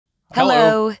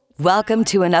Hello! Welcome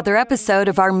to another episode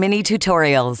of our mini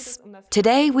tutorials.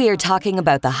 Today we are talking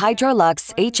about the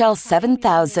Hydrolux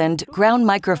HL7000 ground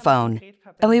microphone,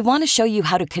 and we want to show you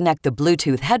how to connect the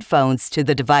Bluetooth headphones to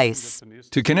the device.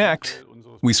 To connect,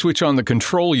 we switch on the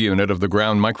control unit of the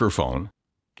ground microphone,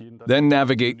 then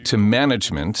navigate to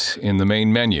Management in the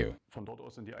main menu,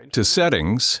 to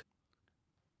Settings,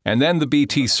 and then the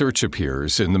BT search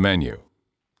appears in the menu.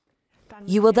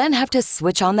 You will then have to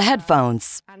switch on the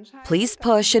headphones. Please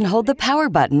push and hold the power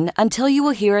button until you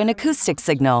will hear an acoustic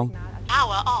signal.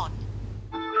 Power on.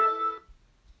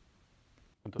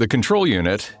 The control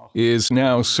unit is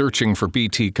now searching for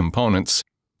BT components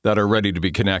that are ready to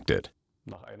be connected.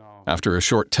 After a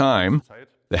short time,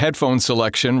 the headphone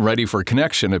selection ready for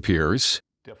connection appears,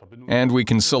 and we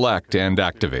can select and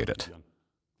activate it.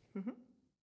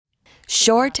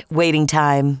 Short waiting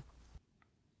time.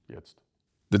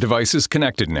 The device is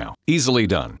connected now. Easily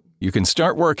done. You can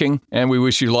start working, and we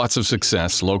wish you lots of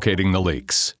success locating the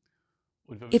leaks.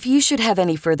 If you should have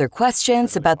any further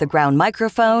questions about the ground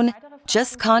microphone,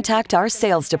 just contact our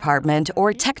sales department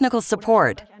or technical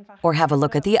support, or have a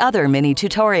look at the other mini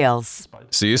tutorials.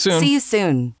 See you soon. See you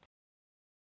soon.